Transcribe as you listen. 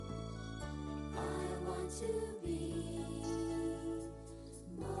to be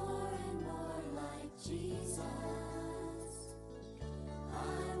more and more like Jesus.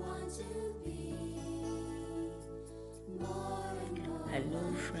 I want to be more and more.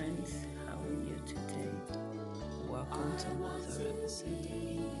 Hello, friends. How are you today? Welcome to another episode of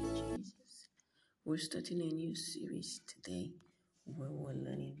Being Jesus. We're starting a new series today where we're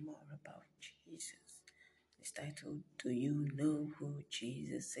learning more about Jesus. It's titled, Do You Know Who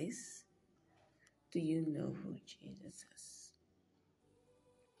Jesus Is? Do you know who Jesus is?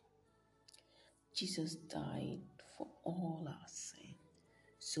 Jesus died for all our sin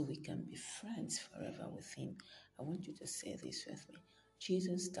so we can be friends forever with Him. I want you to say this with me.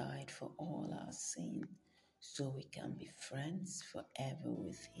 Jesus died for all our sin so we can be friends forever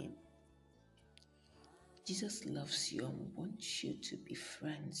with Him. Jesus loves you and wants you to be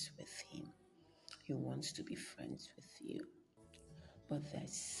friends with Him. He wants to be friends with you. But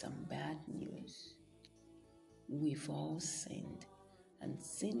there's some bad news. We've all sinned, and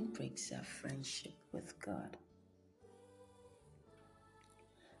sin breaks our friendship with God.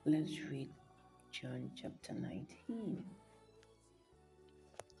 Let's read John chapter 19.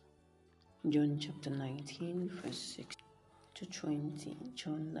 John chapter 19, verse 6 to 20.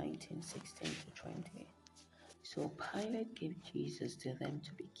 John 19, 16 to 20. So Pilate gave Jesus to them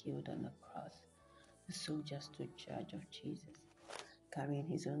to be killed on the cross. The soldiers took charge of Jesus. Carrying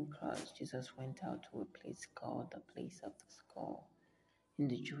his own cross, Jesus went out to a place called the place of the skull. In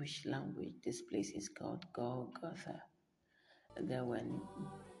the Jewish language, this place is called Golgotha. There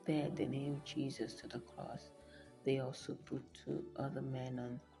they nailed Jesus to the cross. They also put two other men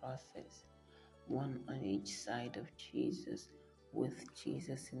on crosses, one on each side of Jesus, with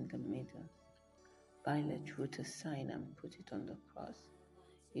Jesus in the middle. Pilate wrote a sign and put it on the cross.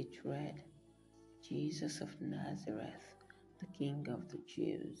 It read, Jesus of Nazareth, the King of the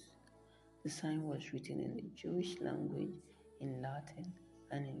Jews. The sign was written in the Jewish language, in Latin,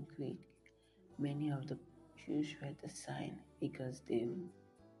 and in Greek. Many of the Jews read the sign because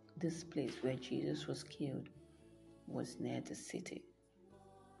this place where Jesus was killed was near the city.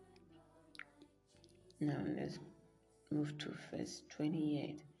 Now let's move to verse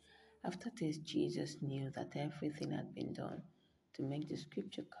 28. After this, Jesus knew that everything had been done to make the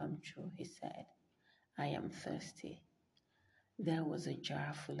scripture come true. He said, I am thirsty. There was a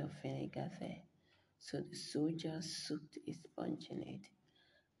jar full of vinegar there, so the soldiers soaked a sponge in it.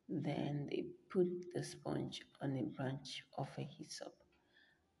 Then they put the sponge on a branch of a hyssop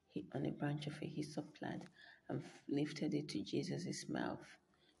plant and lifted it to Jesus' mouth.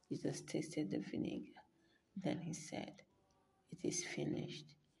 Jesus tasted the vinegar. Then he said, It is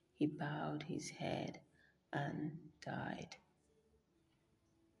finished. He bowed his head and died.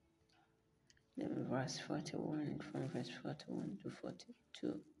 Then verse 41, from verse 41 to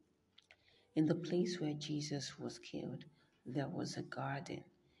 42. In the place where Jesus was killed, there was a garden.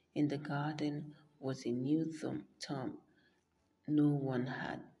 In the garden was a new tomb. No one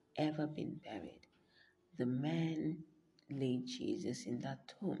had ever been buried. The men laid Jesus in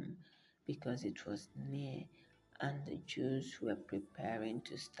that tomb because it was near and the Jews were preparing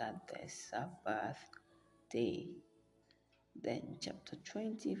to start their Sabbath day. Then chapter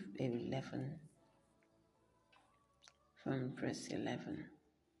 20, 11, from verse 11.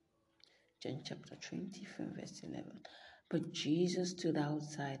 John chapter 20 from verse 11. But Jesus stood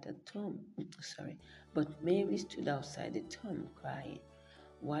outside the tomb. But Mary stood outside the tomb crying.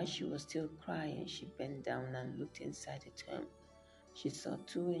 While she was still crying, she bent down and looked inside the tomb. She saw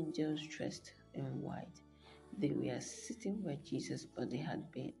two angels dressed in white. They were sitting where Jesus' body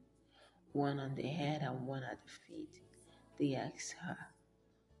had been, one on the head and one at the feet. They asked her,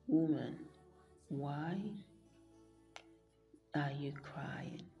 Woman, why are you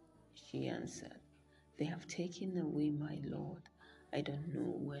crying? She answered, They have taken away my Lord. I don't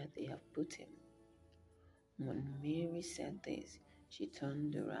know where they have put him. When Mary said this, she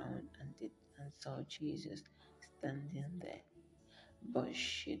turned around and saw Jesus standing there. But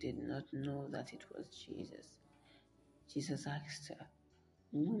she did not know that it was Jesus. Jesus asked her,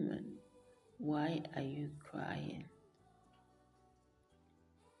 Woman, why are you crying?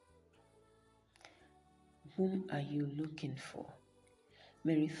 Whom are you looking for?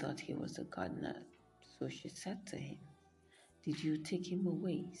 Mary thought he was a gardener, so she said to him, Did you take him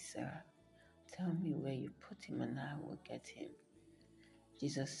away, sir? Tell me where you put him and I will get him.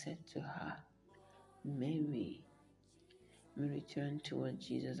 Jesus said to her, Mary. Mary turned toward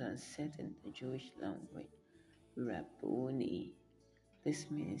Jesus and said in the Jewish language, Rabboni. This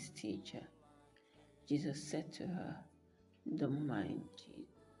means teacher. Jesus said to her, Don't mind.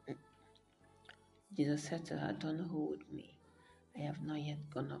 Jesus said to her, Don't hold me. I have not yet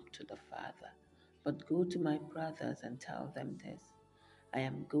gone up to the Father. But go to my brothers and tell them this: I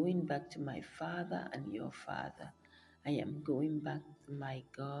am going back to my father and your father. I am going back to my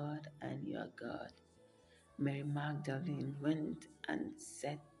God and your God. Mary Magdalene went and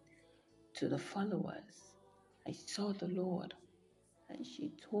said to the followers, I saw the Lord. And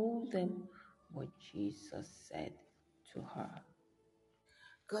she told them what Jesus said to her.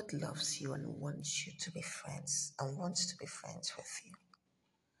 God loves you and wants you to be friends and wants to be friends with you.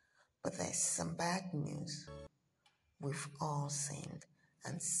 But there's some bad news. We've all sinned,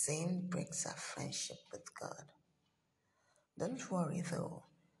 and sin breaks our friendship with God. Don't worry though,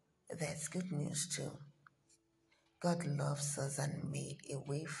 there's good news too. God loves us and made a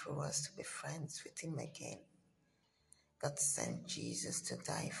way for us to be friends with Him again. God sent Jesus to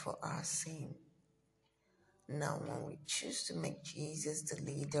die for our sin. Now, when we choose to make Jesus the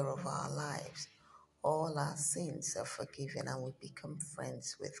leader of our lives, all our sins are forgiven and we become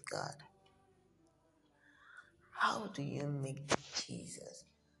friends with God. How do you make Jesus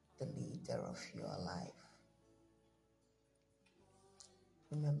the leader of your life?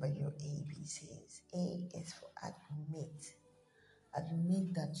 Remember your ABCs. A is for admit.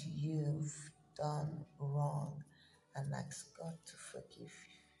 Admit that you've done wrong and ask God to forgive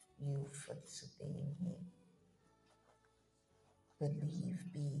you for disobeying Him. Believe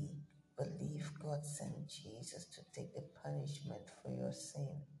B. Believe God sent Jesus to take the punishment for your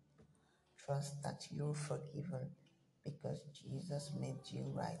sin. Trust that you're forgiven because Jesus made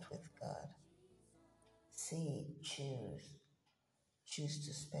you right with God. C. Choose. Choose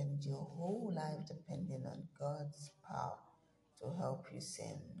to spend your whole life depending on God's power to help you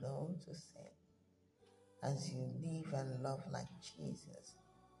say no to sin. As you live and love like Jesus,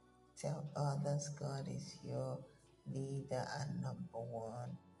 tell others God is your leader and number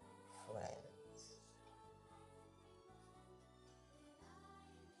one friend.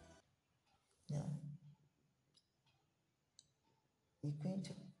 Now, we're going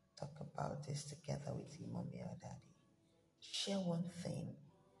to talk about this together with your mommy or daddy. Share one thing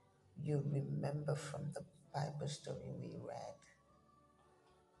you remember from the Bible story we read.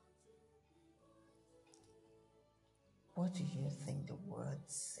 What do you think the word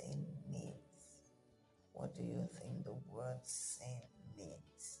sin means? What do you think the word sin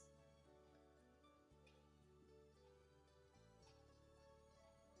means?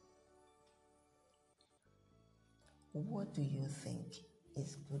 What do you think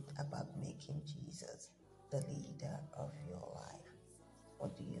is good about making Jesus the leader of your life?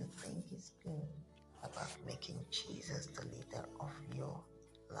 What do you think is good about making Jesus the leader of your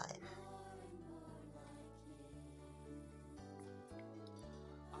life?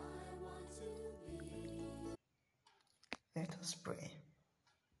 Let us pray.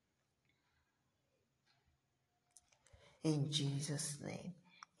 In Jesus' name,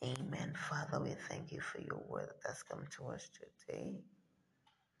 amen. Father, we thank you for your word that's come to us today.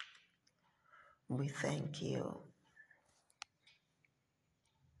 We thank you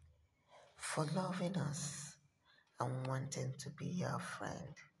for loving us and wanting to be our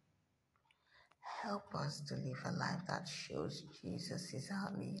friend. Help us to live a life that shows Jesus is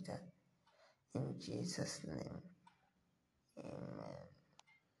our leader. In Jesus' name, amen.